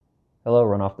Hello,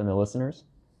 Run Off the Mill listeners.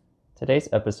 Today's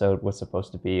episode was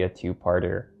supposed to be a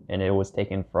two-parter, and it was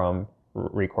taken from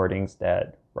recordings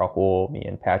that Rahul, me,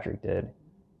 and Patrick did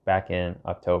back in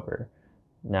October.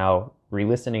 Now,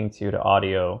 re-listening to the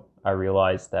audio, I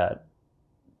realized that,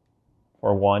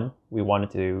 for one, we wanted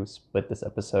to split this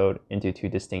episode into two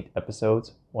distinct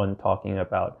episodes, one talking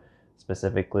about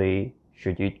specifically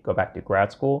should you go back to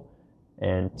grad school,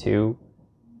 and two,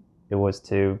 it was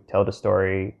to tell the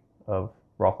story of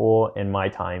Rahul and my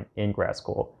time in grad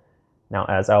school. Now,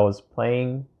 as I was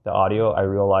playing the audio, I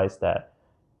realized that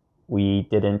we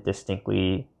didn't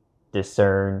distinctly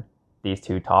discern these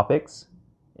two topics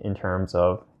in terms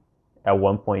of at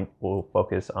one point we'll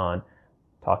focus on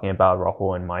talking about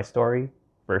Rahul and my story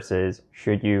versus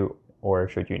should you or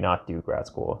should you not do grad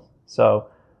school. So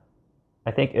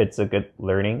I think it's a good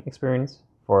learning experience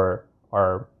for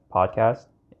our podcast,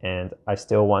 and I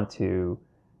still want to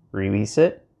release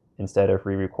it instead of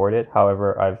re-record it.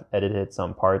 However, I've edited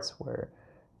some parts where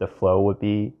the flow would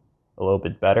be a little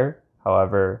bit better.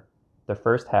 However, the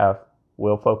first half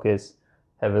will focus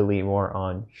heavily more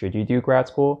on should you do grad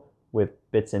school with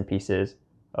bits and pieces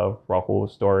of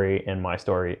Rahul's story and my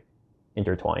story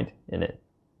intertwined in it.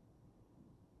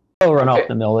 Hello, Run Off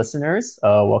the Mill listeners.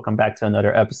 Welcome back to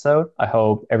another episode. I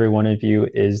hope every one of you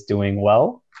is doing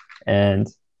well. And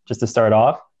just to start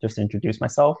off, just to introduce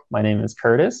myself, my name is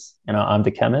Curtis, and I'm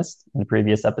the chemist in the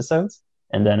previous episodes.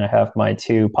 And then I have my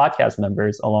two podcast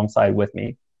members alongside with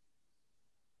me.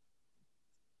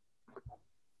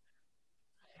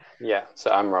 Yeah,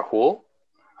 so I'm Rahul.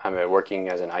 I'm working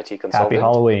as an IT consultant. Happy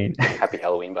Halloween. Happy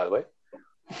Halloween, by the way.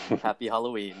 Happy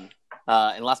Halloween.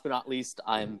 And last but not least,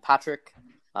 I'm Patrick.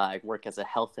 I work as a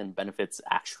health and benefits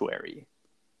actuary.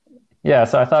 Yeah,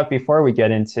 so I thought before we get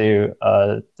into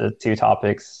the two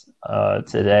topics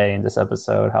today in this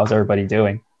episode, how's everybody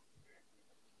doing?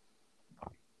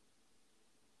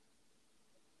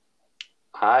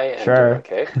 I am doing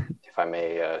okay, if I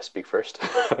may speak first.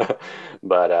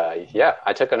 But yeah,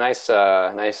 I took a nice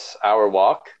hour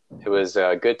walk. It was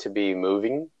good to be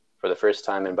moving for the first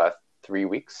time in about 3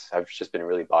 weeks. I've just been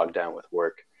really bogged down with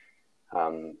work.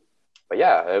 But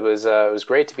yeah, it was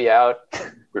great to be out,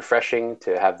 refreshing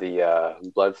to have the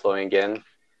blood flowing again,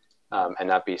 and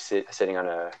not be sitting on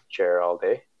a chair all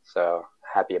day. So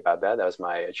happy about that. That was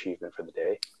my achievement for the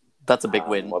day. That's a big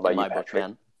win what about in my you, book, Patrick?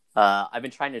 man. I've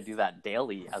been trying to do that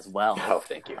daily as well. Oh,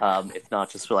 thank you. If not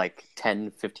just for like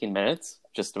 10, 15 minutes,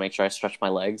 just to make sure I stretch my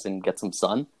legs and get some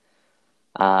sun.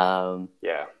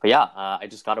 Yeah. But yeah, I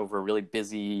just got over a really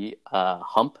busy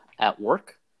hump at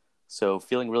work. So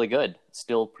feeling really good.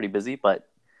 Still pretty busy, but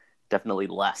definitely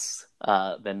less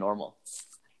than normal.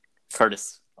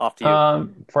 Curtis, off to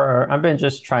you. I've been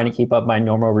just trying to keep up my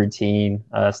normal routine,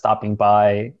 stopping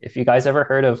by. If you guys ever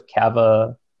heard of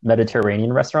Cava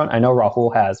Mediterranean restaurant, I know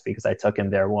Rahul has because I took him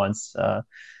there once.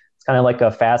 It's kind of like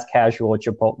a fast casual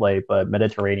Chipotle, but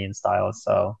Mediterranean style.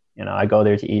 So, I go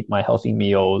there to eat my healthy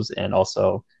meals, and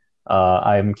also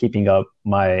I'm keeping up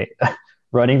my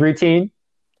running routine.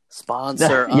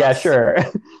 Sponsor us. Yeah, sure.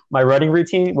 My running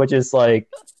routine, which is like,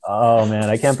 oh man,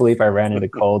 I can't believe I ran into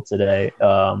cold today.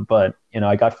 But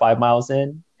I got 5 miles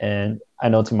in, and I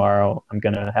know tomorrow I'm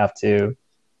gonna have to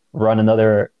run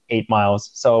another 8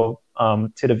 miles. So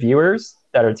to the viewers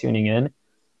that are tuning in,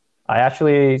 I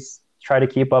actually try to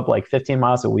keep up like 15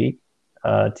 miles a week,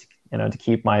 to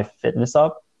keep my fitness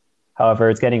up. However,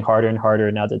 it's getting harder and harder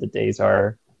now that the days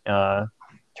are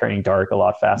turning dark a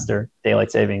lot faster. Daylight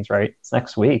savings, right? It's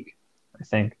next week, I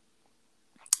think.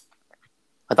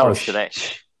 I thought it was today.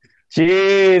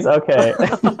 Jeez, okay.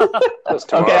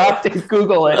 Okay, I have to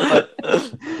Google it.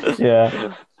 But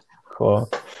yeah, cool.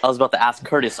 I was about to ask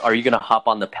Curtis, are you going to hop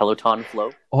on the Peloton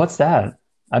flow? What's that?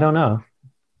 I don't know.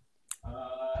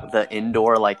 The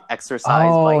indoor exercise.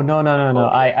 Oh, no.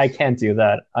 I can't do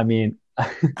that. I mean,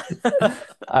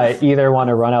 I either want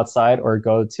to run outside or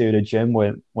go to the gym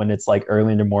when it's like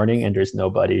early in the morning and there's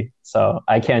nobody. So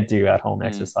I can't do at home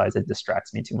exercise. It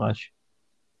distracts me too much.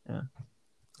 Yeah.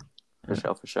 For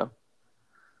sure.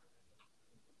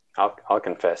 I'll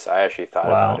confess, I actually thought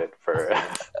about it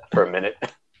for a minute.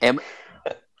 I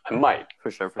might. For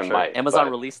sure. Might,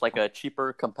 Amazon released a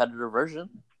cheaper competitor version.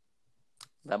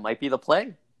 That might be the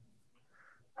play.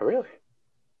 Oh, really?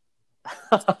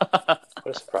 What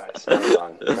a surprise.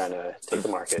 Amazon trying to take the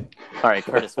market. All right,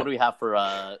 Curtis, what do we have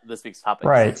for this week's topic?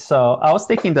 Right. So I was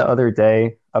thinking the other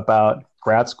day about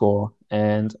grad school,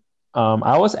 and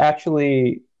I was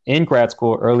actually in grad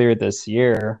school earlier this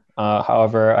year.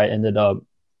 However, I ended up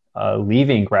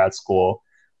leaving grad school.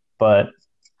 But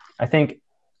I think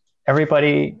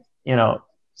everybody,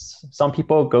 some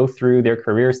people go through their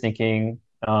careers thinking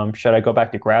should I go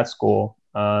back to grad school?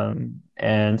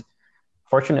 And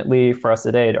fortunately for us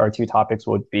today, our two topics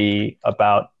would be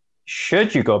about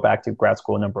should you go back to grad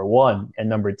school, number one, and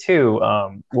number two,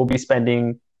 we'll be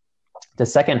spending the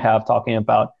second half talking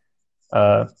about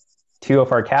two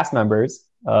of our cast members'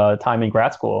 time in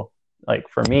grad school. Like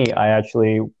for me, I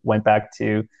actually went back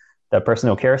to the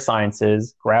personal care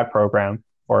sciences grad program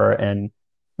for an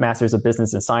master's of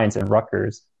business and science in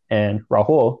Rutgers. And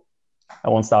Rahul, I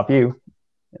won't stop you.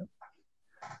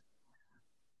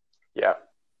 Yeah.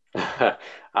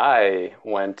 I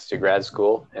went to grad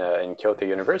school in Kyoto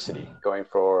University, going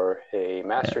for a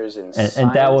master's in science.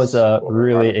 And that was a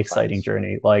really exciting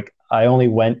journey. Like I only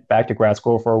went back to grad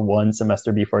school for one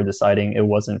semester before deciding it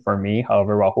wasn't for me.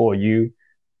 However, Rahul,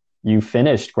 you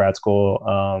finished grad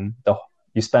school.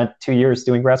 You spent 2 years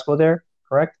doing grad school there,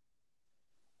 correct?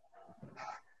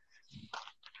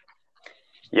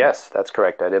 Yes, that's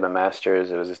correct. I did my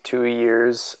master's. It was 2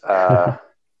 years.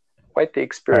 Quite the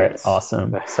experience. All right,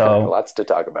 awesome. So lots to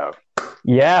talk about.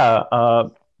 Yeah.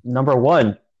 Number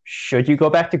one, should you go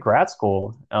back to grad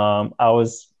school? I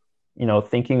was,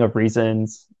 thinking of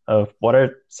reasons of what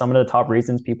are some of the top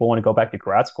reasons people want to go back to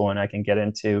grad school, and I can get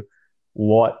into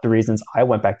what the reasons I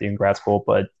went back to in grad school.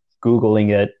 But Googling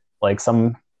it, like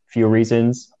some few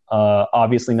reasons.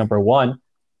 Obviously, number one,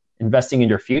 investing in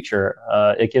your future.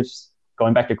 It gives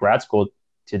going back to grad school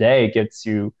today gets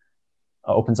you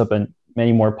opens up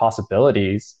many more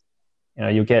possibilities.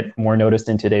 You get more noticed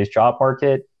in today's job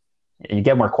market. You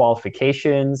get more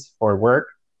qualifications for work,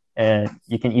 and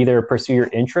you can either pursue your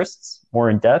interests more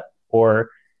in depth, or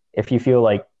if you feel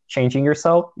like changing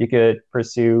yourself, you could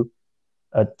pursue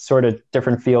a sort of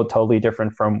different field, totally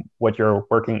different from what you're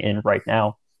working in right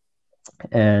now.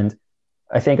 And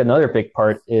I think another big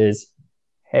part is,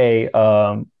 hey,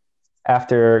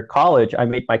 after college, I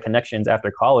made my connections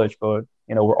after college, but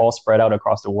we're all spread out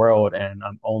across the world, and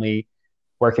I'm only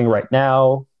working right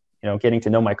now, getting to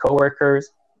know my coworkers.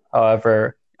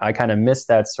 However, I kind of missed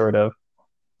that sort of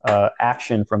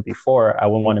action from before. I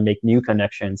would want to make new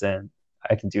connections, and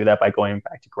I can do that by going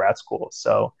back to grad school.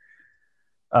 So,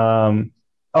 and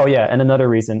another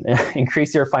reason,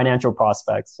 increase your financial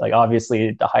prospects. Like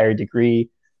obviously, the higher degree,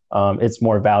 it's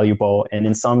more valuable, and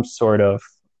in some sort of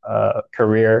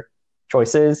career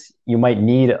choices, you might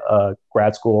need a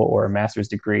grad school or a master's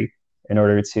degree in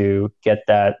order to get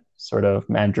that sort of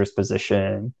manager's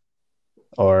position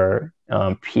or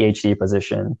PhD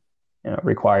position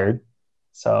required.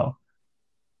 So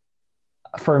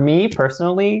for me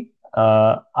personally,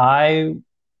 I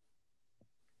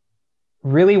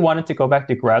really wanted to go back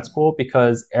to grad school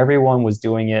because everyone was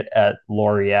doing it at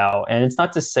L'Oreal. And it's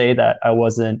not to say that I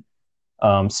wasn't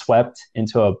swept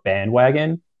into a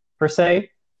bandwagon per se.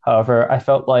 However, I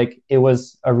felt like it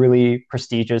was a really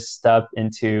prestigious step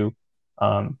into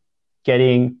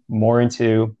getting more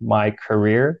into my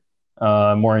career,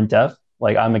 more in depth.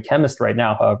 Like I'm a chemist right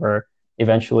now. However,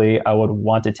 eventually I would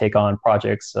want to take on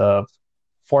projects of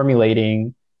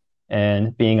formulating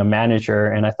and being a manager.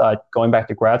 And I thought going back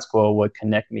to grad school would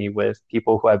connect me with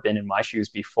people who have been in my shoes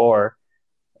before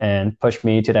and push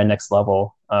me to that next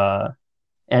level. And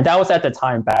that was at the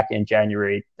time back in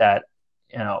January that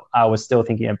I was still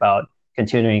thinking about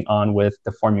continuing on with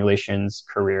the formulations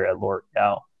career at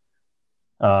L'Oreal.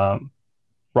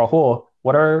 Rahul,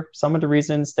 what are some of the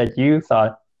reasons that you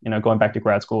thought, going back to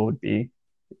grad school would be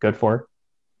good for?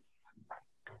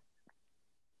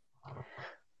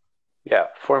 Yeah,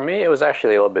 for me, it was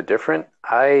actually a little bit different.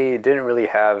 I didn't really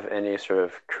have any sort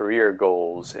of career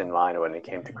goals in mind when it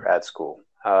came to grad school.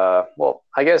 Well,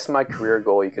 I guess my career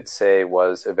goal, you could say,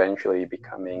 was eventually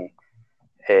becoming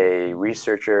a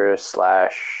researcher / I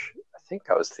think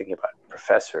I was thinking about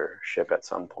professorship at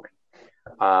some point.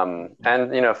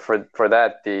 And for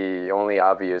that, the only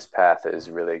obvious path is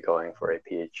really going for a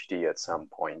PhD at some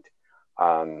point.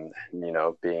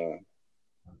 Being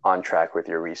on track with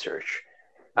your research.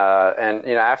 And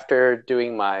after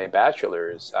doing my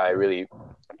bachelor's, I really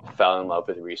fell in love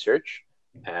with research,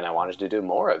 and I wanted to do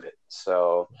more of it.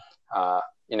 So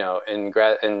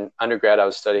in undergrad, I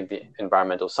was studying the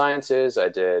environmental sciences. I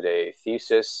did a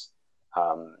thesis,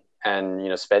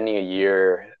 and spending a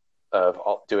year of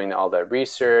doing all that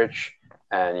research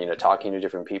and talking to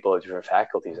different people of different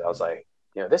faculties, I was like,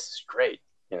 this is great.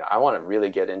 I want to really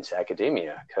get into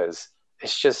academia because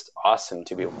it's just awesome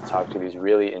to be able to talk to these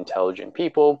really intelligent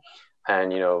people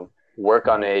and work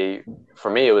on for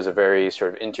me it was a very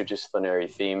sort of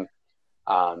interdisciplinary theme.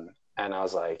 And I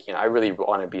was like, I really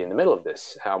want to be in the middle of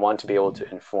this. I want to be able to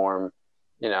inform,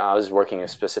 I was working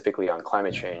specifically on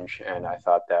climate change, and I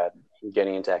thought that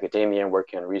getting into academia and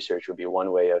working on research would be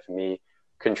one way of me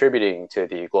contributing to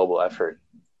the global effort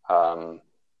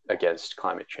against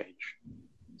climate change.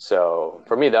 So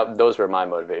for me, those were my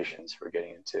motivations for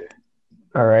getting into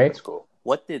school.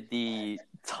 What did the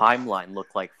timeline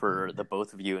look like for the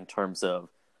both of you in terms of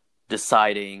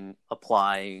deciding,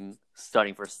 applying,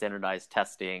 studying for standardized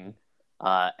testing,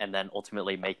 and then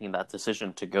ultimately making that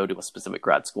decision to go to a specific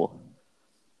grad school?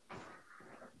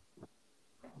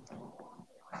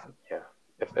 Yeah,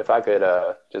 if I could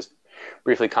just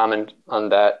briefly comment on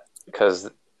that, because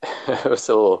it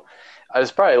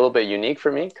was probably a little bit unique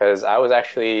for me, because I was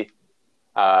actually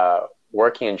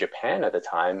working in Japan at the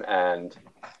time, and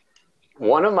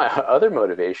one of my other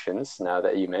motivations, now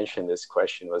that you mentioned this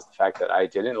question, was the fact that I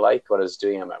didn't like what I was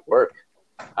doing at my work.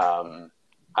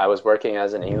 I was working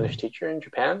as an English teacher in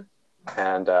Japan,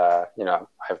 and I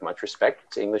have much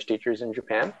respect to English teachers in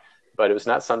Japan, but it was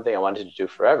not something I wanted to do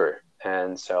forever.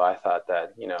 And so I thought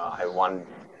that I wanted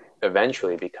to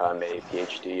eventually become a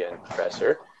PhD and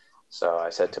professor. So I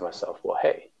said to myself, well,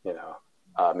 hey,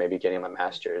 maybe getting my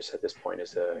master's at this point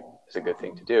is a good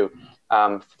thing to do.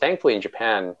 Thankfully, in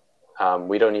Japan,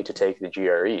 we don't need to take the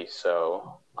GRE.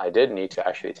 So I did need to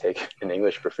actually take an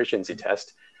English proficiency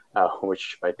test,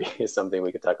 which might be something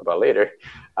we could talk about later,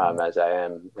 as I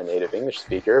am a native English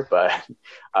speaker. But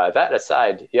that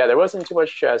aside, there wasn't too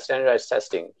much standardized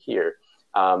testing here.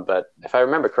 But if I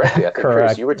remember correctly, I think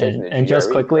Chris, you were taking the GRE. And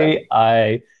just quickly, right?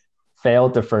 I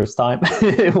failed the first time.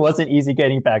 It wasn't easy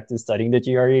getting back to studying the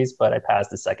GREs, but I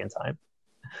passed the second time.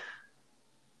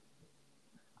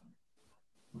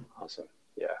 Awesome.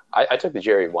 Yeah, I took the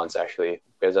GRE once, actually,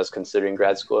 because I was considering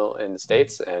grad school in the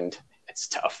States, and it's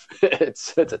tough.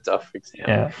 It's a tough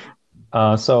exam.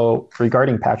 Yeah. So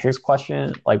regarding Patrick's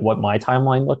question, like what my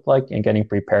timeline looked like in getting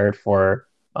prepared for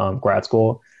grad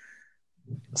school,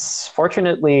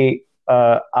 fortunately,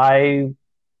 I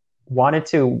wanted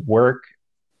to work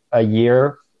a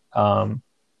year in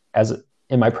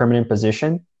my permanent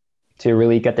position to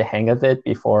really get the hang of it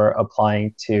before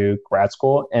applying to grad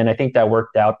school. And I think that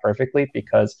worked out perfectly,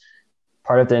 because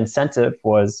part of the incentive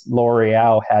was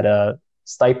L'Oreal had a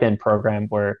stipend program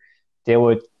where they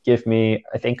would give me,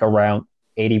 I think, around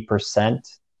 80%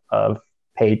 of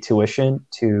paid tuition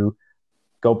to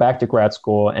go back to grad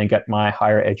school and get my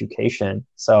higher education.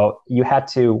 So you had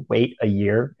to wait a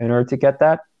year in order to get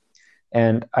that.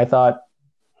 And I thought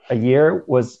a year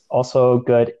was also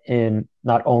good in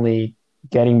not only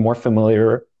getting more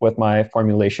familiar with my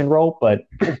formulation role, but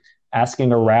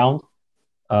asking around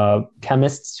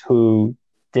chemists who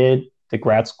did the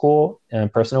grad school in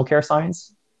personal care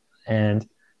science and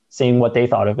seeing what they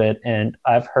thought of it. And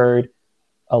I've heard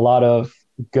a lot of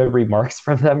good remarks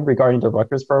from them regarding the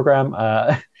Rutgers program.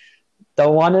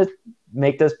 Don't want to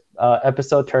make this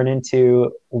episode turn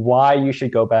into why you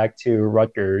should go back to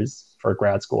Rutgers for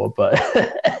grad school, but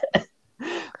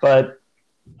but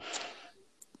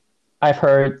I've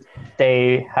heard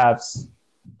they have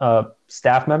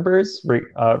staff members.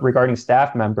 Regarding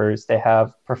staff members, they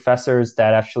have professors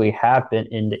that actually have been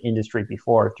in the industry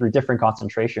before through different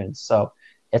concentrations. So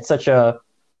it's such a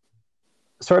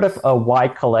sort of a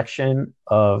wide collection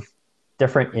of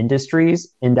different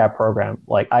industries in that program.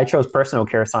 Like I chose personal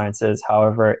care sciences,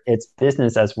 however, it's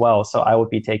business as well. So I would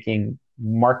be taking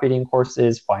marketing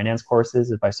courses, finance courses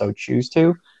if I so choose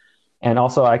to. And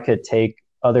also I could take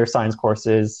other science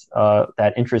courses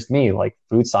that interest me, like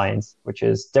food science, which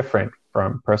is different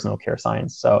from personal care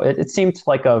science. So it seemed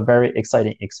like a very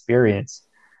exciting experience.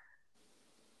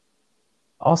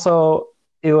 Also,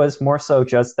 it was more so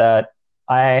just that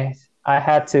I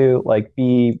had to like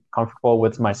be comfortable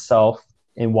with myself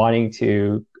in wanting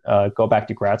to go back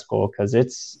to grad school, because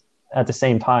it's at the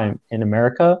same time in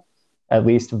America, at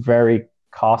least very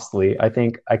costly. I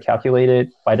think I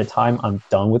calculated by the time I'm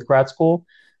done with grad school,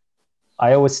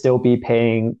 I would still be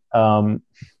paying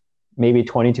maybe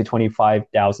 $20,000 to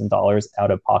 $25,000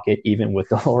 out of pocket, even with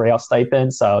the L'Oreal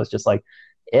stipend. So I was just like,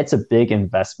 it's a big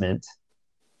investment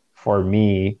for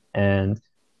me, and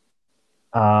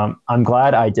I'm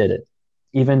glad I did it,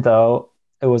 even though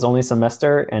it was only a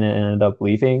semester and it ended up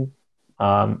leaving.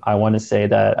 I want to say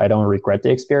that I don't regret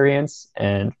the experience,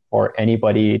 and for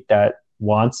anybody that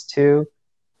wants to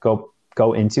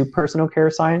go into personal care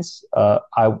science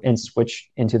and switch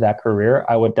into that career,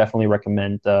 I would definitely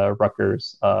recommend the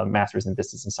Rutgers Masters in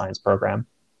Business and Science program.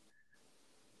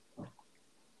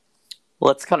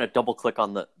 Let's kind of double click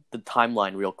on the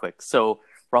timeline real quick. So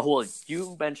Rahul,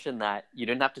 you mentioned that you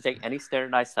didn't have to take any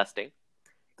standardized testing.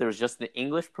 There was just the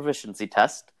English proficiency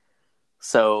test.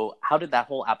 So how did that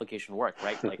whole application work,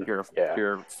 right? Like you're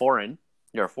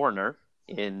a foreigner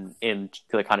in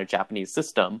the kind of Japanese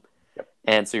system. Yep.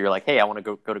 And so you're like, hey, I want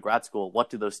to go to grad school. What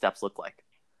do those steps look like?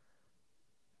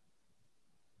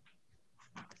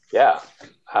 Yeah.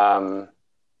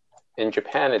 In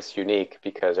Japan, it's unique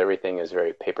because everything is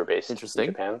very paper-based in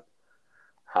Japan.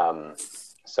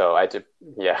 So I did,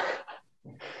 yeah.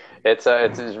 It's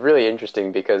really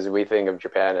interesting because we think of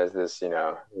Japan as this,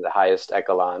 the highest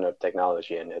echelon of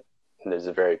technology, and there's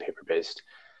a very paper-based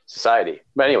society.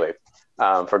 But anyway,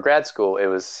 for grad school, it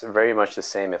was very much the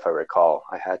same. If I recall,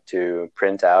 I had to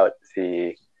print out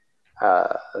the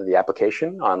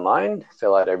application online,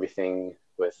 fill out everything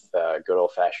with good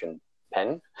old-fashioned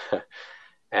pen,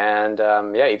 and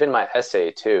even my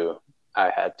essay too. I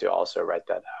had to also write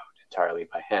that out entirely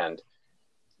by hand.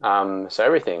 So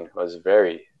everything was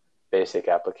very basic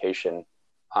application,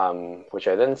 which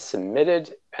I then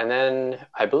submitted. And then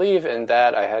I believe in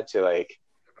that I had to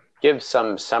give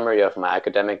some summary of my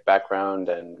academic background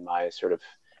and my sort of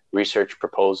research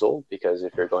proposal, because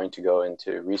if you're going to go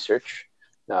into research,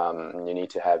 you need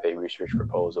to have a research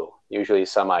proposal, usually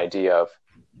some idea of,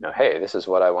 hey, this is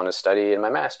what I want to study in my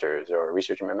master's, or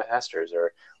research in my master's,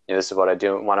 or this is what I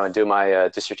want to do my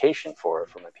dissertation for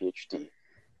my PhD.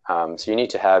 So you need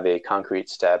to have a concrete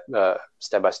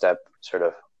step-by-step sort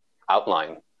of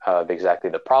outline of exactly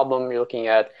the problem you're looking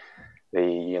at,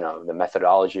 the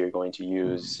methodology you're going to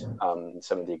use,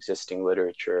 some of the existing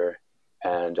literature,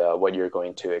 and what you're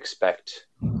going to expect,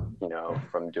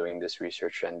 from doing this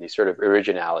research, and the sort of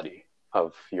originality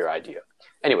of your idea.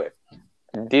 Anyway,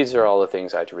 these are all the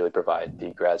things I had to really provide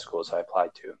the grad schools I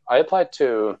applied to. I applied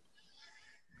to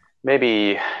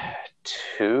maybe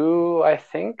 2, I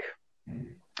think.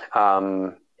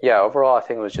 Overall, I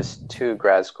think it was just 2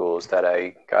 grad schools that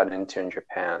I got into in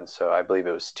Japan. So I believe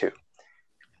it was 2.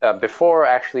 Before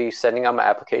actually sending out my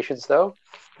applications, though,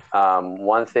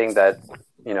 one thing that,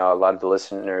 a lot of the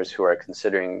listeners who are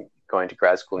considering going to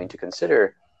grad school need to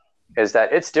consider is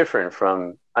that it's different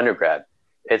from undergrad.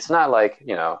 It's not like,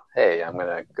 hey, I'm going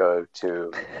to go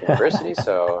to university,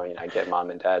 so I get mom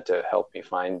and dad to help me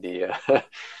find the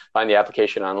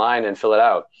application online and fill it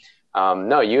out.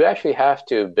 No, you actually have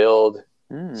to build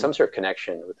some sort of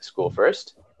connection with the school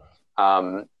first.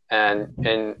 And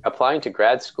in applying to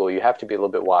grad school, you have to be a little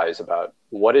bit wise about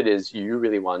what it is you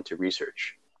really want to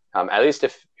research, at least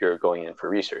if you're going in for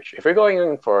research. If you're going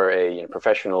in for a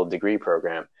professional degree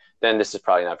program, then this is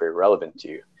probably not very relevant to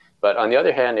you. But on the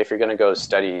other hand, if you're going to go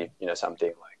study, something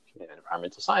like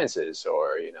environmental sciences,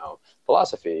 or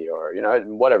philosophy, or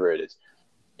whatever it is,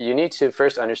 you need to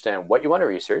first understand what you want to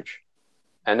research,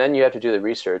 and then you have to do the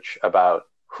research about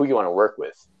who you want to work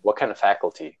with, what kind of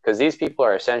faculty, because these people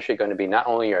are essentially going to be not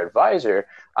only your advisor,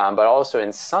 but also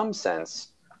in some sense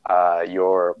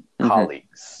your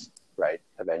colleagues, right?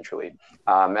 Eventually,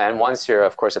 and once you're,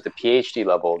 of course, at the PhD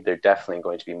level, they're definitely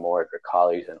going to be more of your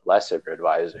colleagues and less of your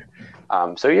advisor.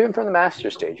 So even from the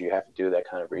master's stage, you have to do that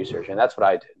kind of research, and that's what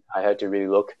I did. I had to really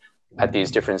look at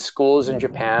these different schools in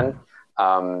Japan,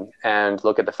 and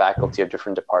look at the faculty of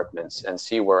different departments and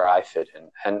see where I fit in.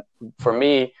 And for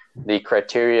me, the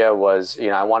criteria was,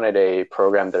 I wanted a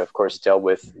program that, of course, dealt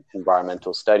with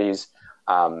environmental studies,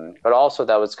 but also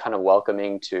that was kind of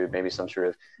welcoming to maybe some sort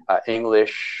of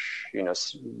English,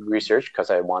 research, because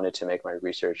I wanted to make my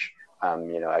research,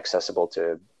 accessible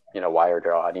to,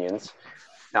 wider audience.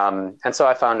 And so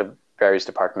I found various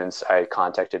departments. I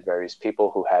contacted various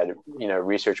people who had,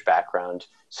 research background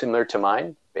similar to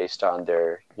mine, based on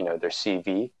their, their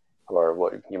CV, or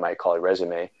what you might call a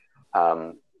resume.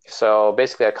 So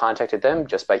basically, I contacted them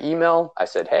just by email. I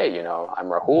said, hey, I'm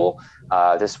Rahul.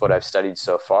 This is what I've studied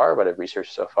so far, what I've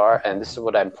researched so far, and this is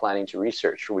what I'm planning to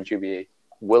research. Would you be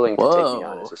willing to take me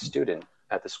on as a student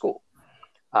at the school?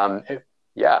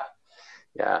 Yeah.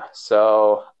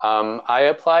 So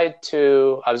I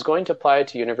was going to apply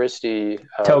to University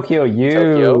of Tokyo U.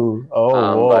 Tokyo.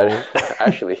 Oh, but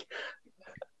actually,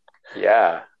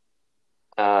 yeah.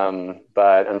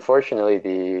 But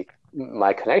unfortunately,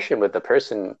 my connection with the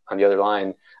person on the other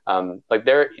line,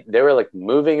 they were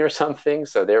moving or something,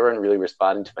 so they weren't really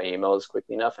responding to my emails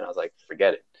quickly enough, and I was like,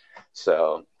 forget it.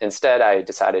 So instead, I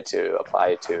decided to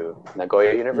apply to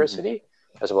Nagoya University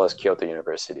as well as Kyoto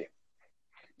University.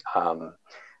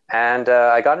 And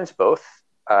I got into both.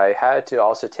 I had to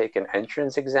also take an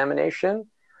entrance examination,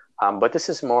 but this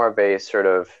is more of a sort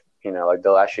of,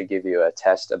 they'll actually give you a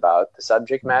test about the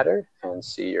subject matter and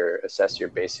assess your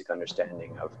basic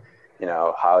understanding of,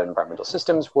 how environmental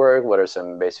systems work, what are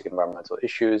some basic environmental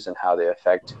issues and how they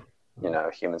affect,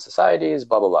 human societies,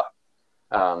 blah, blah,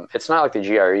 blah. It's not like the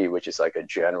GRE, which is like a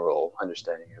general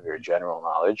understanding of your general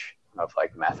knowledge of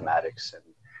mathematics and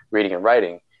reading and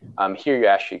writing. Here you're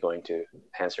actually going to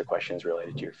answer questions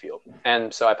related to your field.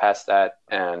 And so I passed that,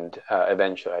 and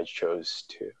eventually I chose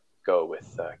to go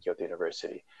with Kyoto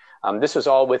University. This was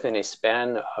all within a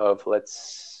span of,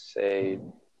 let's say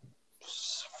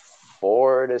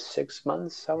 4 to 6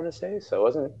 months, I want to say. So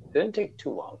it didn't take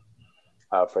too long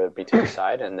for me to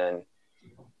decide. And then,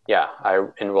 I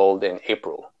enrolled in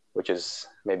April, which is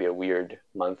maybe a weird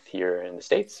month here in the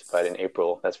States, but in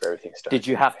April, that's where everything starts. Did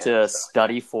you have to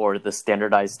study for the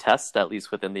standardized test, at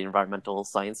least within the environmental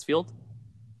science field?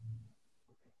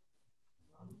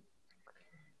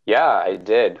 Yeah, I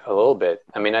did a little bit.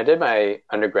 I mean, I did my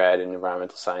undergrad in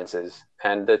environmental sciences,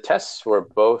 and the tests were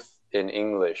both in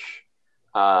English,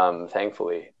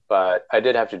 thankfully, but I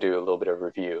did have to do a little bit of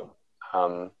review.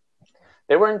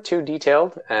 They weren't too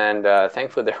detailed, and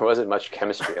thankfully there wasn't much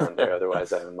chemistry on there.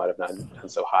 Otherwise, I might have not done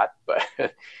so hot. But yeah,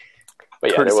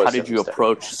 Curtis, how did you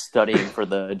approach studying for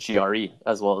the GRE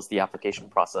as well as the application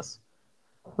process?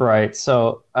 Right.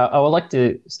 So I would like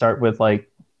to start with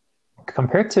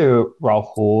compared to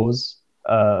Rahul's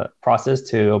process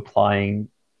to applying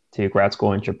to grad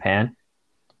school in Japan,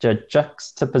 the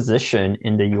juxtaposition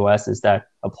in the US is that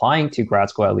applying to grad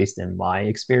school, at least in my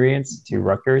experience, to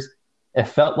Rutgers, it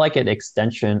felt like an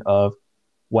extension of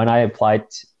when I applied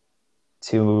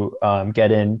to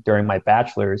get in during my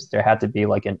bachelor's. There had to be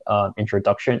an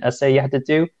introduction essay you had to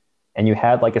do, and you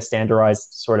had a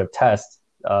standardized sort of test,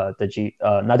 not the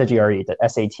GRE, the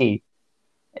SAT.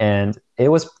 And it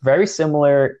was very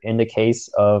similar in the case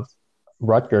of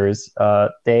Rutgers.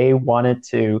 They wanted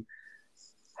to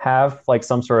have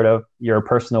some sort of your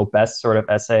personal best sort of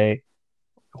essay.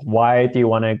 Why do you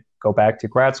want to go back to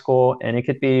grad school? And it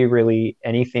could be really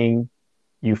anything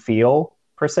you feel,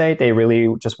 per se. They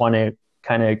really just want to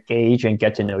kind of gauge and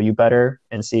get to know you better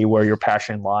and see where your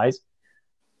passion lies.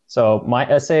 So my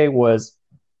essay was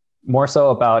more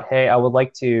so about, hey, I would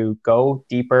like to go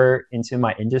deeper into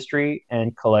my industry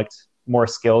and collect more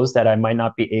skills that I might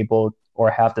not be able or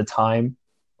have the time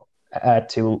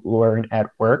to learn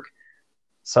at work.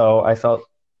 So I felt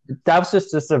that was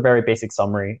just a very basic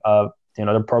summary of,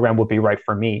 the program would be right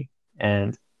for me.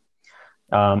 And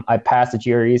I passed the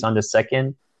GREs on the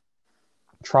second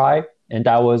try, and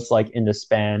that was in the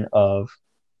span of,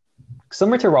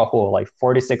 similar to Rahul,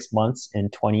 46 months in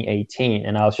 2018.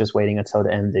 And I was just waiting until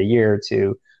the end of the year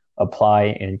to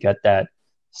apply and get that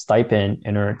stipend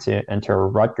in order to enter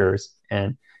Rutgers.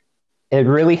 And it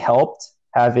really helped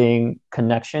having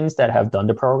connections that have done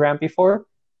the program before.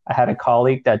 I had a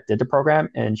colleague that did the program,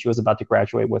 and she was about to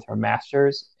graduate with her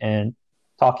master's, and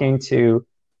talking to,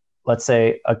 let's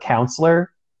say, a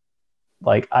counselor,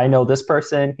 I know this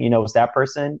person, he knows that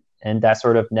person, and that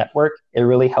sort of network, it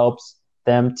really helps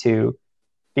them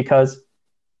because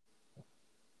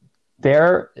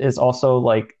there is also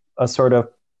a sort of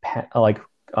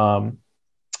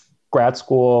grad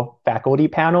school faculty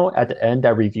panel at the end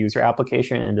that reviews your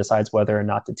application and decides whether or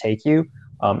not to take you.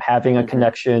 Having a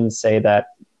connection, say that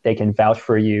they can vouch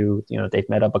for you, they've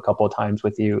met up a couple of times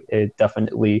with you, it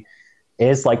definitely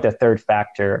is the third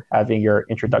factor. Having your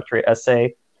introductory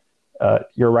essay,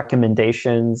 your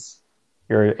recommendations,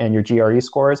 your GRE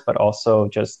scores, but also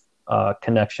just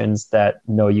connections that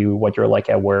know you, what you're like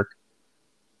at work.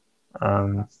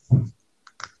 So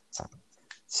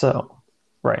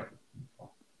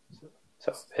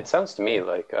it sounds to me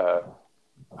like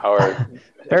our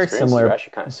very similar, are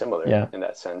actually kind of similar in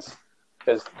that sense.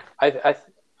 Because I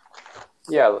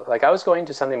was going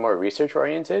to something more research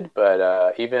oriented,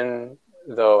 but even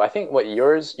though I think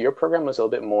your program was a little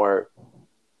bit more,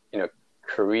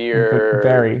 career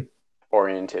very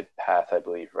oriented path, I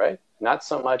believe, right? Not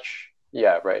so much.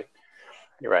 Yeah, right.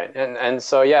 You're right. And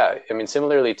so, I mean,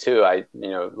 similarly too,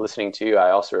 listening to you,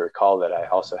 I also recall that I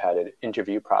also had an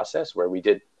interview process where we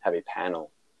did have a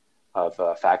panel of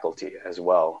faculty as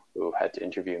well who had to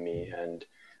interview me, and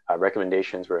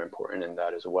recommendations were important in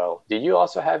that as well. Did you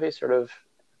also have a sort of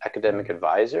academic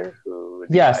advisor who?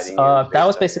 Yes, that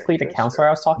was basically the counselor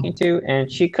I was talking to, and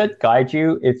she could guide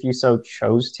you if you so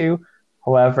chose to.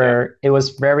 However, it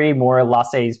was very more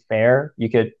laissez-faire. You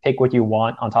could pick what you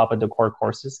want on top of the core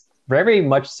courses. Very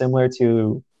much similar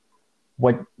to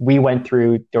what we went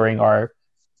through during our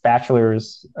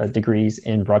bachelor's degrees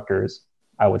in Rutgers,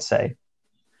 I would say.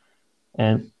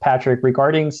 And Patrick,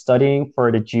 regarding studying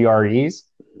for the GREs,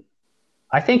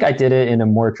 I think I did it in a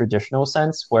more traditional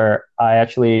sense where I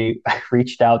actually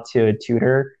reached out to a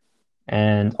tutor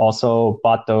and also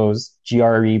bought those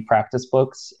GRE practice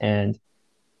books and,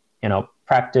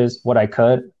 practice what I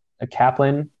could.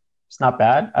 Kaplan, it's not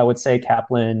bad. I would say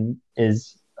Kaplan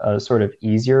is a sort of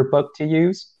easier book to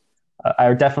use.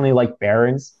 I definitely like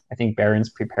Barron's. I think Barron's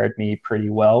prepared me pretty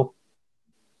well.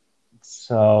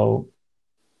 So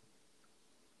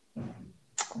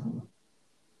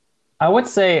I would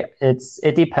say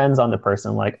it depends on the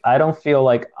person. I don't feel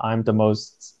like I'm the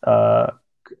most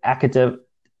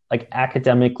like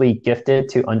academically gifted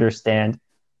to understand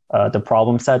the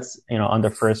problem sets, on the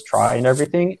first try and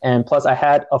everything. And plus, I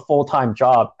had a full-time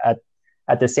job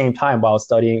at the same time while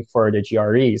studying for the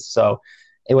GREs, so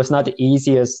it was not the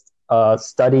easiest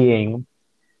studying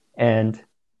and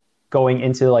going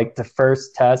into like the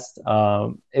first test.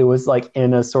 It was like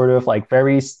in a sort of like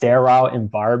very sterile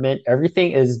environment.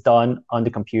 Everything is done on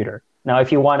the computer. Now,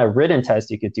 if you want a written test,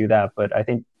 you could do that, but I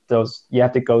think you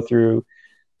have to go through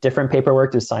different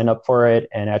paperwork to sign up for it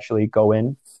and actually go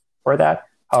in for that.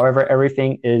 However,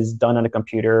 everything is done on a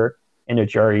computer in the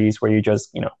GREs where you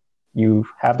just, you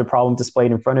have the problem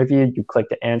displayed in front of you, you click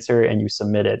the answer and you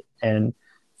submit it. And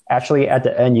actually at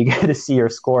the end, you get to see your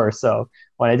score. So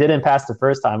when I didn't pass the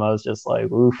first time, I was just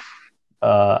like, oof,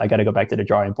 I got to go back to the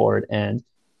drawing board. And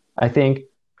I think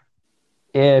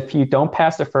if you don't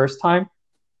pass the first time,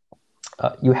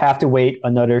 you have to wait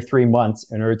another 3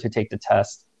 months in order to take the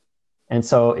test. And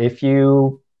so if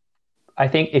you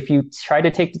try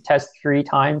to take the test 3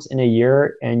 times in a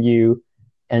year and you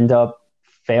end up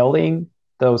failing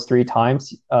those 3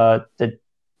 times, the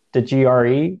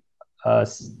GRE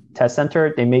test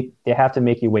center, they have to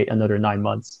make you wait another 9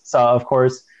 months. So of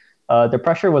course, the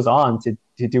pressure was on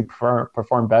to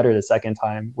perform better the second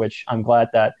time, which I'm glad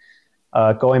that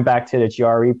going back to the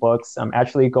GRE books, I'm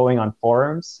actually going on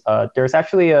forums. There's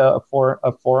actually a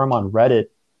forum on Reddit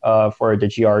for the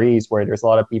GREs where there's a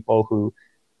lot of people who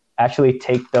actually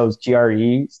take those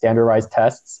GRE standardized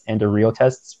tests and the real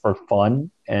tests for fun,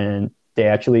 and they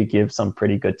actually give some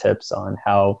pretty good tips on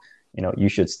how you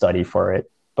should study for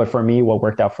it. But for me, what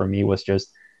worked out for me was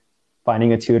just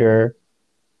finding a tutor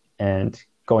and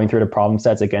going through the problem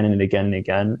sets again and again and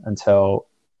again until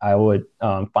I would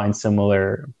find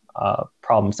similar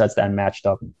problem sets that matched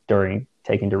up during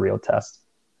taking the real test.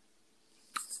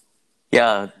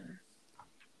 Yeah.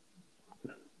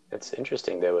 It's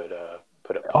interesting they would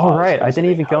put a pause. Oh, right. I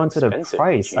didn't even go into the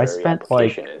price. I spent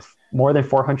like more than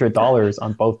 $400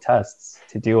 on both tests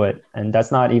to do it. And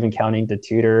that's not even counting the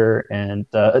tutor and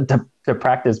the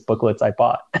practice booklets I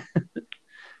bought.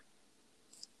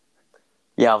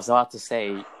 Yeah, I was about to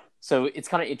say, so it's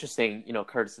kind of interesting,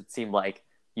 Curtis, it seemed like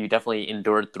you definitely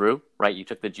endured through, right? You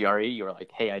took the GRE, you were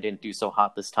like, hey, I didn't do so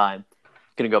hot this time.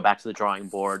 Going to go back to the drawing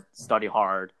board, study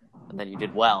hard, and then you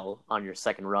did well on your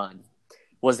second run.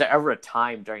 Was there ever a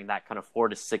time during that kind of 4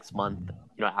 to 6 month,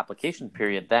 application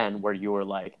period then where you were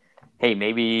like, hey,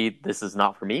 maybe this is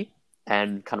not for me?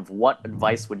 And kind of what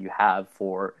advice would you have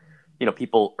for,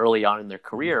 people early on in their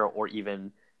career or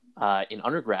even in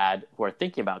undergrad who are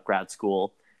thinking about grad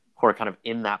school, who are kind of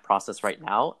in that process right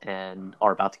now and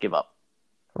are about to give up?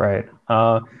 Right.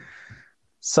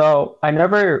 So I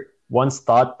never once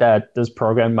thought that this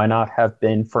program might not have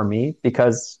been for me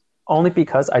because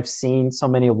I've seen so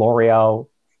many L'Oreal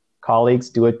colleagues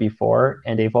do it before,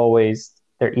 and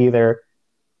they're either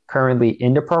currently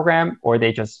in the program or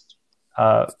they just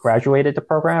graduated the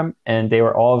program, and they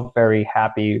were all very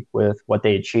happy with what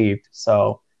they achieved.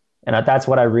 So, and that's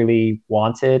what I really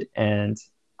wanted, and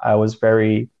I was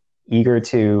very eager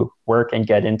to work and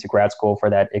get into grad school for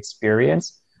that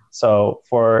experience. So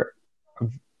for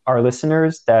our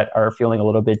listeners that are feeling a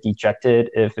little bit dejected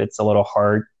if it's a little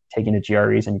hard taking the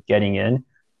GREs and getting in,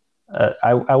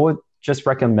 I would just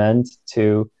recommend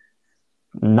to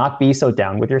not be so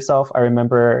down with yourself. I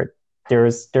remember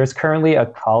there's currently a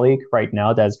colleague right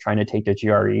now that's trying to take the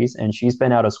GREs, and she's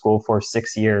been out of school for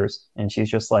 6 years, and she's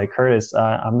just like, Curtis,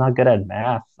 I'm not good at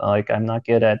math. Like, I'm not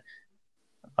good at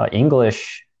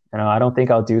English. I don't think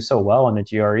I'll do so well on the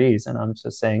GREs. And I'm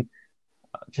just saying,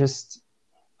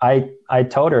 I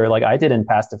told her, like, I didn't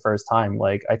pass the first time.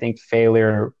 Like, I think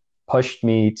failure pushed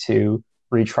me to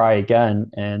retry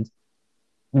again, and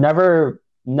never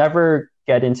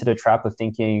get into the trap of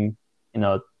thinking,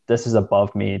 this is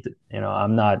above me.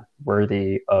 I'm not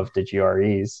worthy of the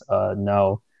GREs.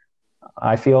 No,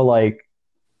 I feel like,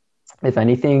 if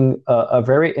anything, a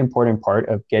very important part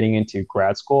of getting into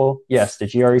grad school, yes, the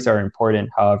GREs are important.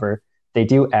 However, they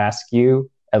do ask you,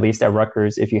 at least at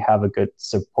Rutgers, if you have a good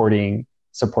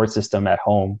support system at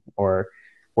home or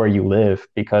where you live,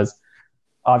 because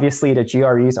obviously the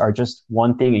GREs are just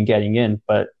one thing in getting in,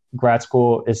 but grad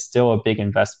school is still a big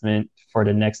investment for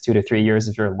the next 2 to 3 years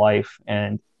of your life.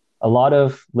 And a lot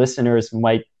of listeners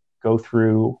might go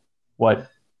through what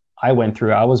I went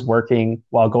through. I was working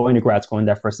while going to grad school in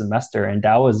that first semester, and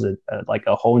that was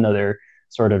a whole nother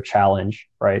sort of challenge,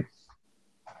 right?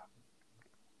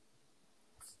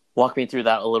 Walk me through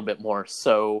that a little bit more.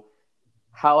 So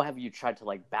how have you tried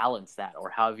to balance that, or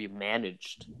how have you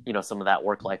managed, some of that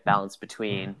work-life balance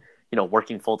between,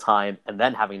 working full-time and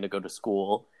then having to go to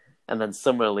school? And then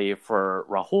similarly for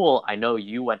Rahul, I know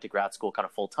you went to grad school kind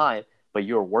of full time, but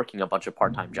you were working a bunch of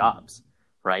part-time jobs,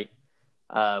 right?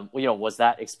 Was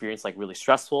that experience like really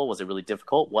stressful? Was it really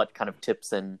difficult? What kind of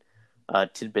tips and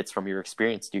tidbits from your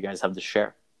experience do you guys have to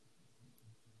share?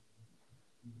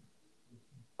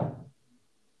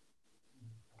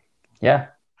 Yeah.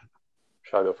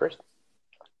 Shall I go first?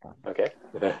 Okay.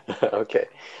 Okay.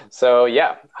 So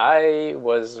yeah, I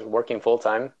was working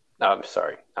full-time. I'm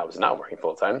sorry, I was not working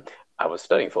full-time. I was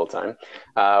studying full-time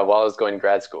while I was going to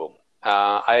grad school.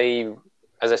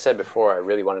 As I said before, I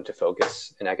really wanted to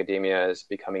focus in academia as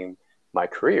becoming my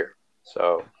career.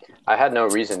 So I had no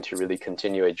reason to really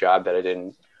continue a job that I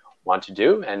didn't want to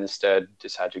do, and instead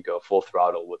decided to go full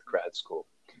throttle with grad school.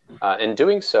 In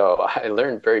doing so, I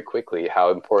learned very quickly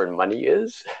how important money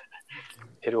is.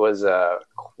 It was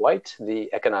quite the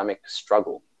economic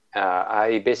struggle.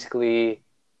 I basically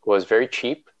was very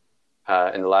cheap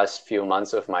in the last few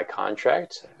months of my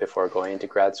contract before going into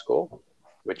grad school,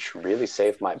 which really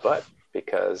saved my butt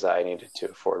because I needed to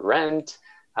afford rent,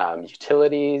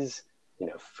 utilities,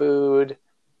 food,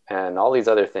 and all these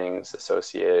other things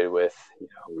associated with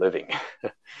living.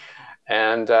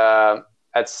 And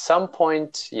at some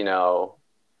point,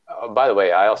 by the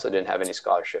way, I also didn't have any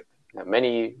scholarship. Now,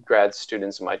 many grad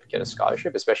students might get a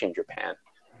scholarship, especially in Japan.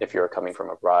 If you're coming from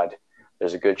abroad,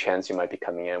 there's a good chance you might be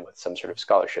coming in with some sort of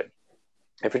scholarship.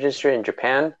 If you're just in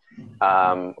Japan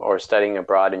or studying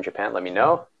abroad in Japan, let me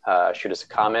know. Shoot us a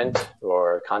comment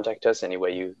or contact us any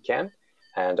way you can,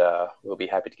 and we'll be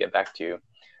happy to get back to you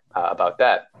about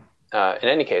that. In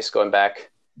any case, going back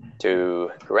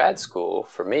to grad school,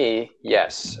 for me,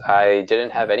 yes, I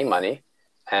didn't have any money,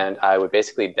 and I would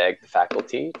basically beg the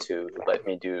faculty to let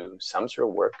me do some sort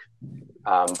of work.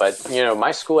 But,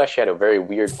 my school actually had a very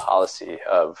weird policy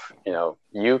of,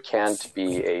 you can't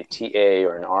be a TA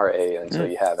or an RA until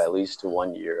you have at least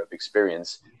 1 year of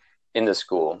experience in the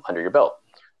school under your belt.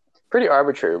 Pretty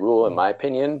arbitrary rule, in my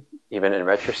opinion, even in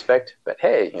retrospect. But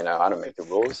hey, I don't make the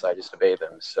rules, I just obey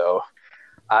them. So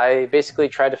I basically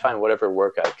tried to find whatever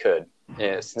work I could.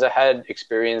 Since I had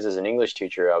experience as an English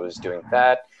teacher, I was doing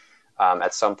that.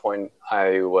 At some point,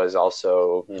 I was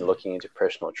also looking into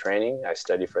personal training. I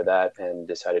studied for that and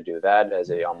decided to do that as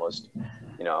a almost,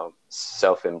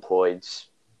 self-employed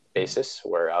basis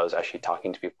where I was actually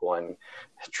talking to people and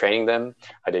training them.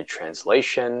 I did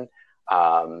translation.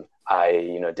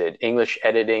 I did English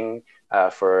editing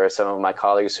for some of my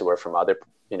colleagues who were from other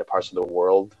parts of the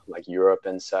world, like Europe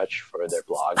and such, for their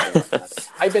blogs.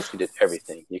 I basically did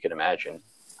everything you can imagine.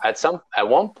 At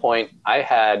one point, I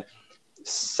had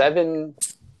 7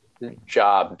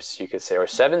 jobs, you could say, or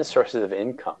 7 sources of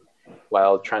income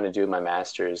while trying to do my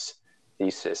master's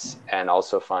thesis and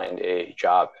also find a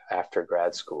job after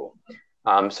grad school.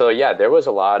 So yeah, there was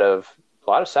a lot of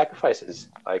sacrifices.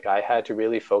 Like I had to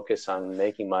really focus on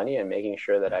making money and making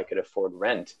sure that I could afford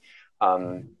rent.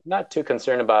 Not too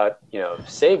concerned about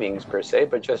savings per se,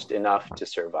 but just enough to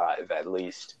survive at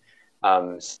least.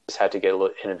 Just had to get a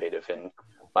little innovative in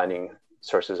finding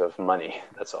sources of money.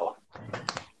 That's all.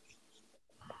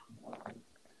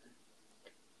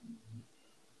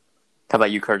 How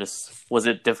about you, Curtis? Was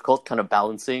it difficult kind of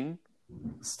balancing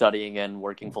studying and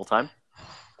working full time?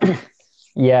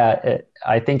 Yeah,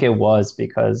 I think it was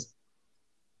because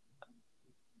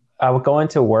I would go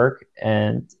into work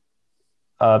and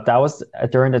that was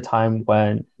during the time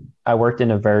when I worked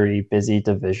in a very busy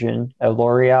division at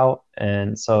L'Oreal.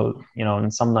 And so,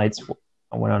 and some nights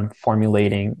I went on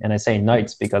formulating, and I say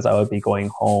nights because I would be going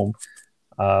home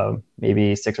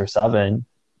maybe 6 or 7.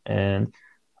 And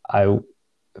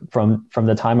from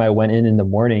the time I went in the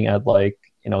morning at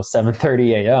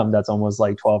 7:30 a.m., that's almost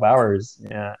 12 hours.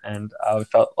 Yeah. And I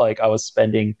felt like I was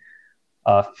spending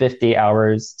 50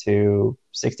 hours to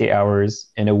 60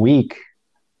 hours in a week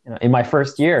in my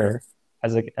first year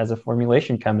as a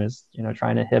formulation chemist,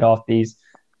 trying to hit off these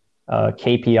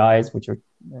KPIs, which are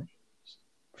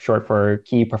short for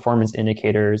key performance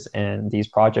indicators, and these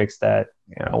projects that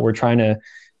we're trying to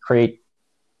create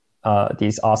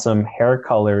these awesome hair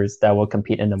colors that will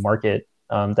compete in the market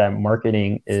that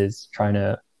marketing is trying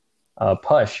to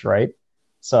push, right?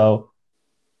 So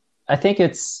I think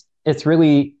it's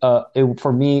really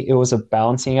for me it was a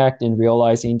balancing act in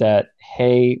realizing that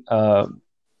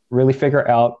really figure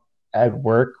out at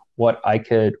work what I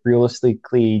could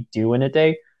realistically do in a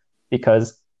day,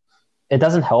 because it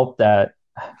doesn't help that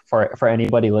for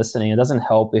anybody listening, it doesn't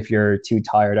help if you're too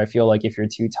tired. I feel like if you're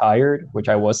too tired, which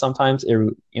I was sometimes,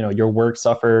 your work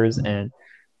suffers, and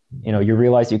you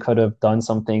realize you could have done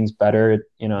some things better,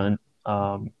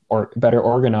 or better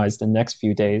organized the next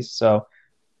few days. So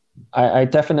I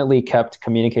definitely kept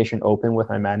communication open with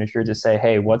my manager to say,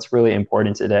 hey, what's really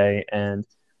important today? And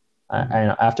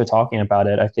after talking about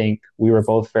it, I think we were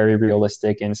both very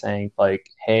realistic in saying like,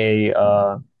 hey, you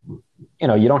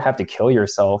don't have to kill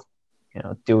yourself,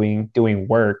 doing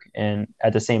work. And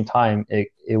at the same time,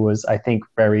 it was, I think,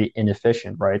 very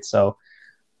inefficient, right? So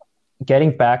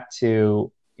getting back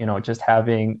to, just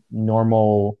having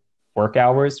normal work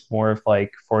hours, more of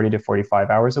like 40 to 45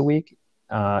 hours a week,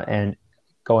 and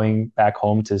going back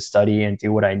home to study and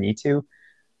do what I need to,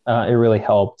 it really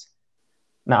helped.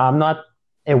 Now,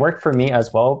 it worked for me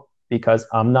as well because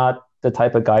I'm not the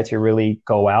type of guy to really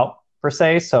go out per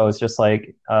se. So it's just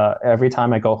like every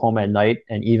time I go home at night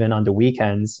and even on the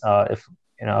weekends, if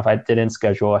I didn't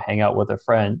schedule a hangout with a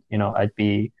friend, I'd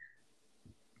be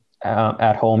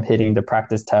at home hitting the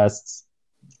practice tests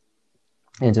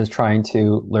and just trying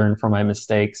to learn from my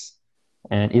mistakes.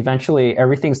 And eventually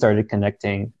everything started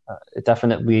connecting. It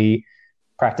definitely,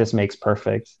 practice makes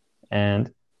perfect.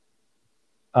 And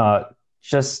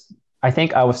just, I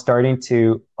think I was starting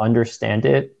to understand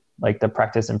it, like the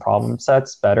practice and problem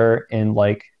sets better in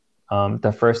like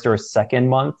the first or second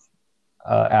month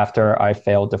after I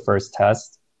failed the first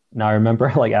test. Now I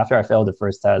remember like after I failed the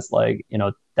first test, like,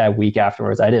 that week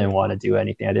afterwards, I didn't want to do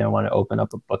anything. I didn't want to open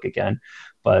up a book again.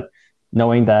 But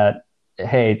knowing that,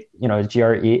 hey,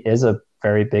 GRE is a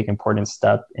very big, important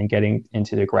step in getting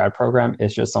into the grad program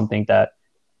is just something that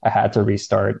I had to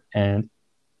restart. And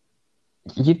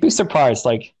you'd be surprised.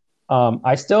 Like,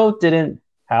 I still didn't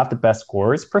have the best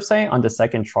scores per se on the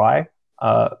second try.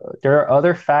 There are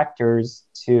other factors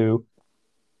to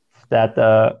that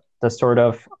the sort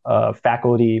of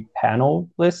faculty panel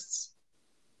lists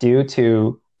do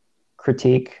to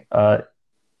critique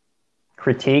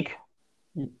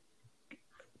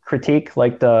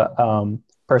like the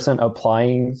person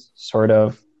applying sort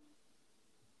of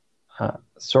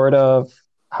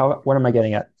what am I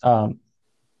getting at?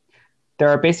 There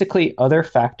are basically other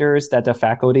factors that the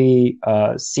faculty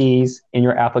sees in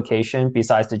your application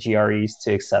besides the GREs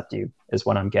to accept you, is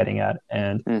what I'm getting at.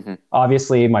 And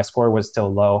obviously my score was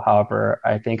still low. However,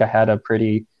 I think I had a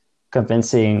pretty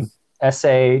convincing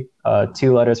essay,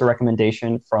 2 letters of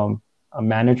recommendation from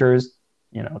managers,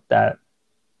 that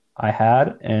I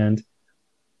had. And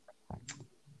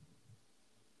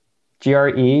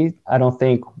GRE, I don't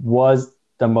think was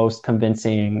the most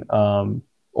convincing,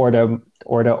 or the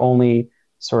only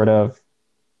sort of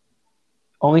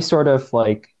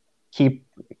like key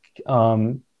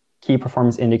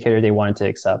performance indicator they wanted to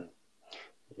accept.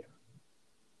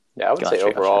 Yeah, I would say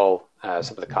overall,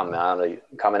 some of the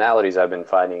commonalities I've been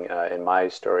finding in my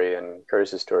story and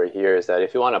Curtis's story here is that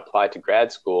if you want to apply to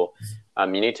grad school, you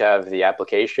need to have the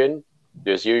application.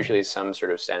 There's usually some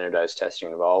sort of standardized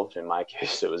testing involved. In my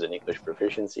case, it was an English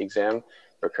proficiency exam.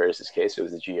 For Curtis's case, it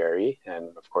was the GRE.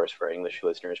 And of course, for English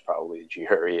listeners, probably the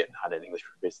GRE and not an English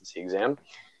proficiency exam.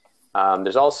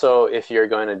 There's also, if you're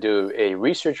going to do a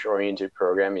research-oriented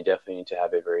program, you definitely need to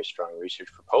have a very strong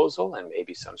research proposal and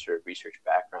maybe some sort of research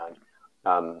background.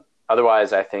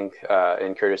 Otherwise, I think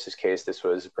in Curtis's case, this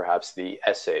was perhaps the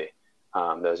essay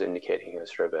that was indicating a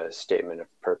sort of a statement of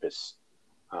purpose.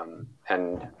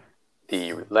 And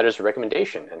the letters of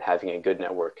recommendation and having a good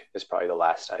network is probably the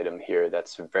last item here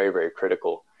that's very, very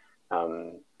critical.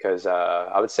 Because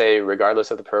I would say regardless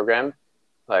of the program,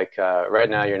 like right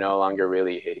now, you're no longer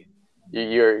really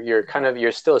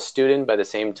you're still a student, but at the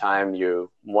same time,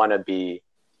 you want to be,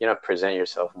 present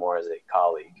yourself more as a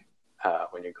colleague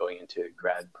when you're going into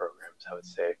grad programs, I would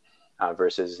say,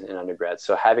 versus in undergrad.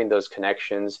 So having those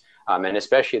connections, and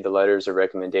especially the letters of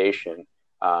recommendation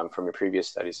from your previous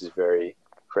studies is very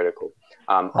critical.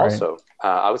 Right. Also,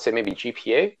 I would say maybe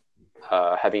GPA,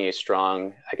 having a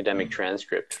strong academic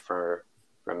transcript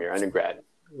from your undergrad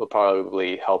will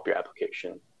probably help your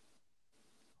application.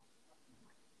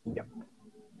 Yep.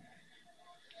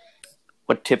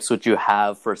 What tips would you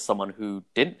have for someone who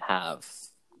didn't have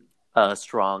a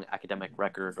strong academic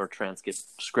record or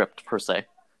transcript per se?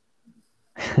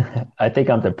 I think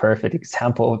I'm the perfect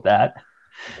example of that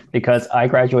because I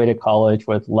graduated college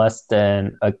with less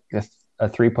than a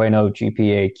 3.0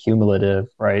 GPA cumulative,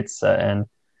 right? So, and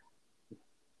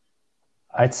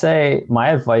I'd say my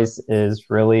advice is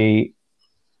really,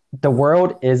 the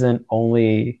world isn't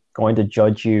only going to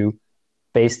judge you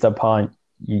based upon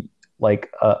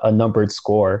like a numbered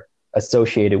score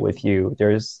associated with you.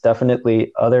 There's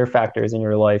definitely other factors in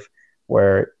your life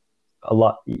where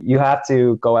you have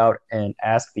to go out and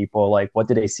ask people, like, what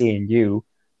do they see in you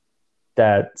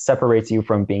that separates you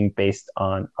from being based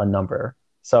on a number?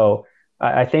 So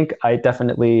I think I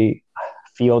definitely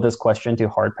feel this question too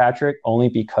hard, Patrick, only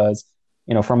because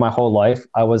for my whole life,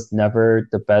 I was never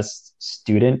the best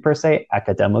student per se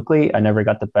academically. I never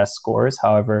got the best scores.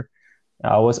 However,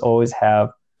 I was always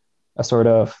have a sort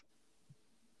of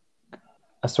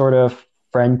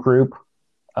friend group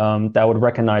that would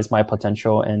recognize my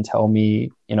potential and tell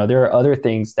me, there are other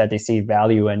things that they see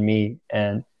value in me,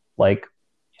 and like,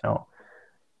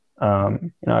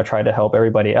 I try to help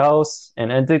everybody else,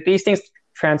 and these things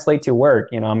translate to work.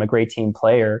 I'm a great team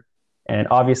player, and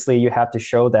obviously you have to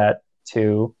show that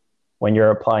too when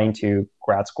you're applying to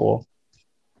grad school.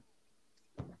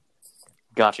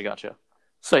 Gotcha.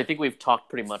 So I think we've talked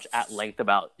pretty much at length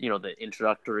about, the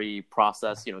introductory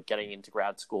process, getting into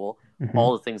grad school,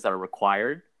 all the things that are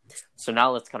required. So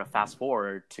now let's kind of fast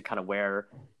forward to kind of where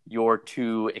your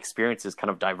two experiences kind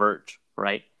of diverge,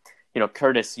 right?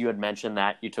 Curtis, you had mentioned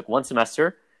that you took one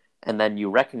semester and then you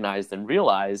recognized and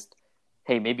realized,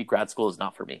 hey, maybe grad school is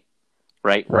not for me,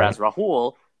 right? Whereas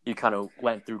Rahul, you kind of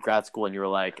went through grad school and you were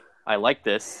like, I like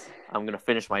this, I'm going to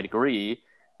finish my degree,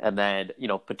 and then,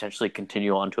 potentially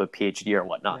continue on to a PhD or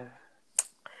whatnot. Yeah.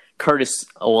 Curtis,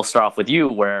 we'll start off with you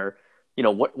where,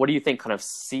 what do you think kind of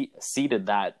seeded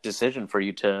that decision for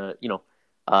you to,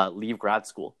 leave grad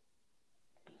school?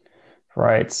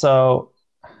 Right. So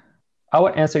I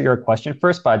would answer your question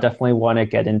first, but I definitely want to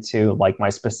get into like my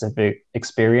specific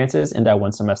experiences in that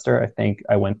one semester. I think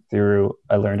I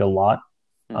learned a lot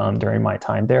during my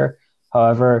time there.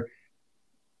 However,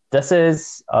 this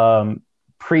is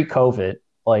pre-COVID.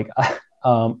 Like,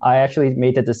 I actually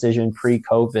made the decision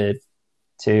pre-COVID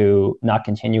to not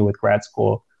continue with grad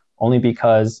school, only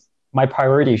because my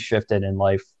priorities shifted in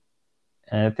life.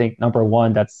 And I think number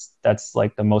one, that's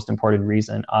like the most important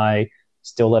reason. I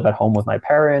still live at home with my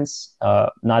parents.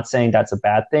 Not saying that's a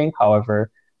bad thing.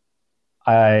 However,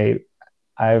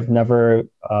 I've never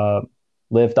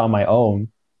lived on my own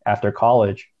after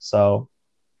college. So,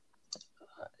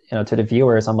 to the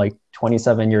viewers, I'm like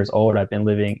 27 years old. I've been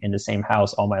living in the same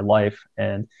house all my life,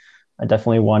 and I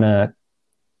definitely want to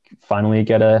finally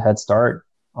get a head start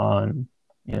on,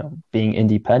 being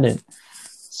independent.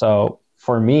 So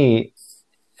for me,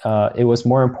 it was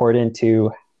more important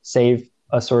to save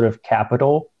a sort of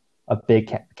capital, a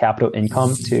big capital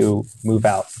income to move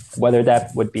out, whether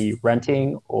that would be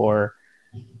renting or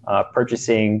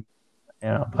purchasing,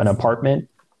 an apartment.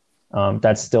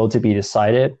 That's still to be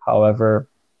decided. However,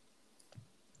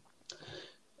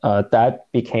 that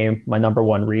became my number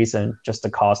one reason, just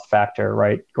the cost factor,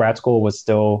 right? Grad school was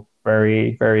still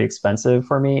very, very expensive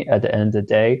for me at the end of the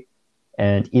day.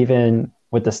 And even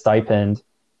with the stipend,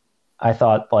 I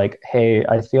thought like, hey,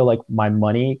 I feel like my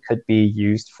money could be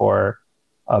used for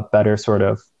a better sort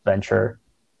of venture.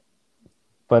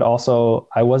 But also,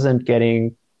 I wasn't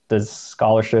getting the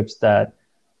scholarships that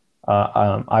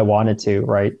I wanted to,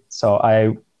 right? So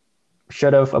I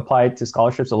should have applied to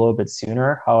scholarships a little bit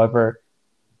sooner. However,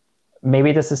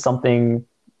 maybe this is something,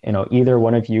 either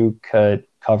one of you could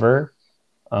cover,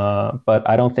 but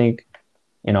I don't think,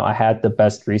 I had the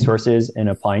best resources in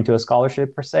applying to a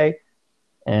scholarship per se.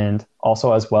 And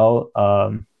also as well,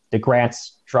 the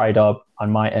grants dried up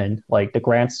on my end. Like the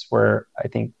grants were, I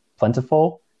think,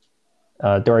 plentiful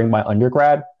during my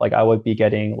undergrad. Like I would be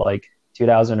getting like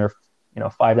 $2,000 or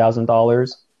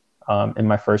 $5,000 in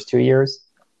my first 2 years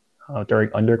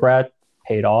during undergrad,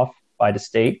 paid off by the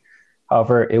state.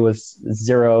 However, it was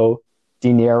zero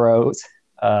dineros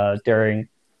during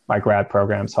my grad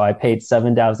program. So I paid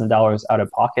 $7,000 out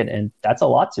of pocket, and that's a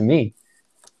lot to me.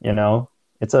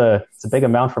 It's a big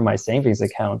amount from my savings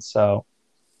account. So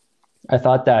I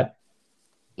thought that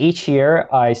each year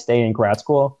I stay in grad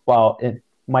school, while it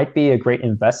might be a great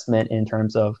investment in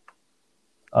terms of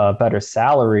better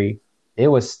salary, it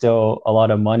was still a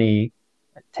lot of money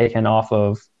taken off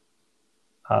of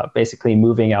basically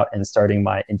moving out and starting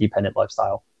my independent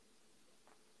lifestyle.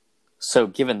 So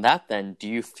given that, then, do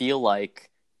you feel like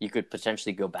you could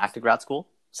potentially go back to grad school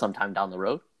sometime down the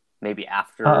road, maybe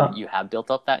after you have built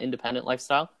up that independent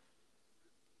lifestyle?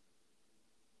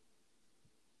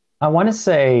 I want to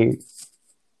say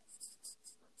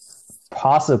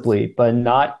possibly, but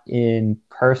not in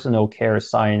personal care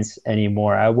science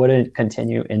anymore. I wouldn't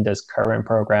continue in this current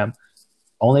program,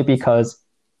 only because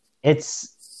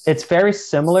it's very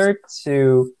similar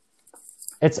to,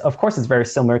 of course it's very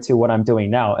similar to what I'm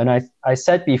doing now. And I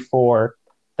said before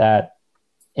that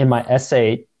in my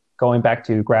essay going back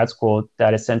to grad school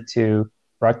that I sent to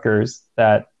Rutgers,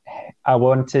 that I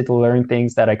wanted to learn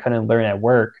things that I couldn't learn at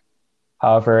work.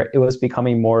 However, it was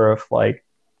becoming more of like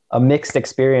a mixed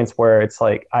experience where it's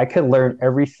like I could learn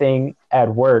everything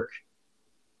at work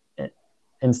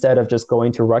instead of just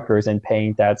going to Rutgers and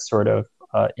paying that sort of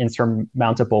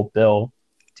insurmountable bill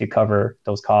to cover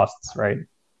those costs, right?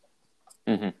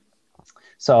 Mm-hmm.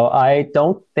 So I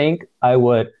don't think I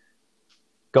would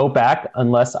go back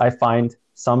unless I find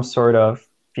some sort of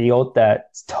field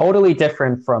that's totally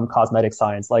different from cosmetic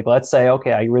science. Like, let's say,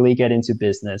 okay, I really get into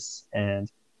business,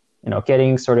 and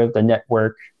getting sort of the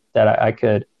network that I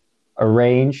could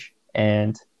arrange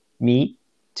and meet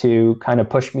to kind of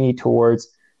push me towards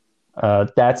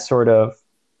that sort of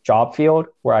job field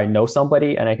where I know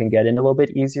somebody and I can get in a little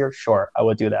bit easier. Sure, I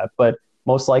would do that. But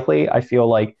most likely, I feel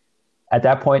like at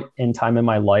that point in time in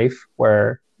my life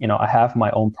where I have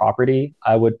my own property,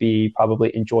 I would be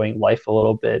probably enjoying life a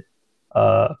little bit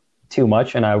too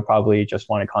much, and I would probably just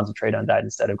want to concentrate on that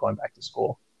instead of going back to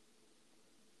school.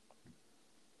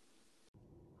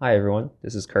 Hi everyone,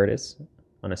 this is Curtis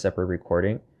on a separate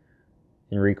recording.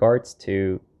 In regards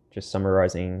to just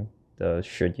summarizing the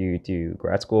should you do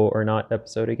grad school or not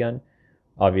episode again,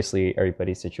 obviously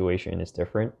everybody's situation is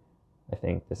different. I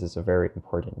think this is a very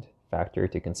important factor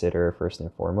to consider first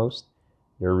and foremost.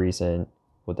 Your reason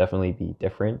will definitely be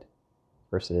different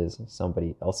versus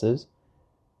somebody else's.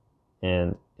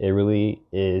 And it really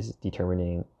is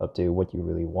determining up to what you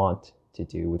really want to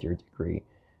do with your degree.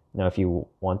 Now, if you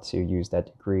want to use that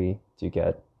degree to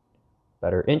get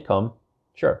better income,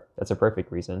 sure, that's a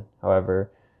perfect reason. However,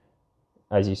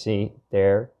 as you see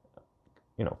there,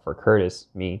 for Curtis,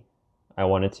 me, I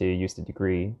wanted to use the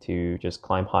degree to just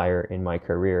climb higher in my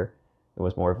career. It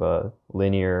was more of a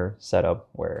linear setup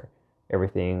where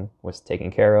everything was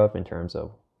taken care of in terms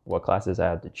of what classes I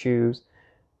had to choose.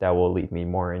 That will lead me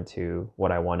more into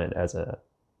what I wanted as a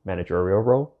managerial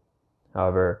role.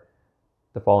 However,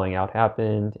 the falling out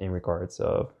happened in regards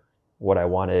of what I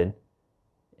wanted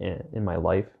in my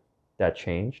life. That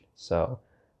changed. So,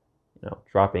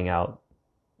 dropping out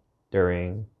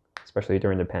especially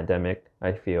during the pandemic,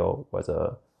 I feel was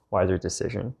a wiser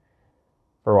decision.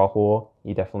 For Rahul,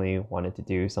 he definitely wanted to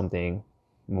do something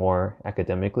more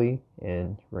academically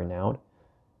and renowned.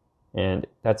 And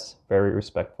that's very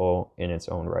respectful in its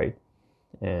own right.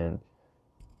 And,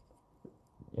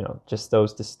 just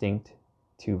those distinct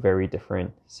two very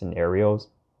different scenarios,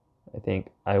 I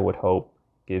think I would hope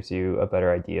gives you a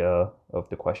better idea of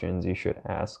the questions you should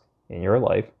ask in your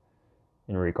life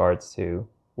in regards to,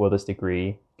 will this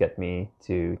degree get me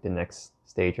to the next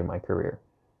stage of my career?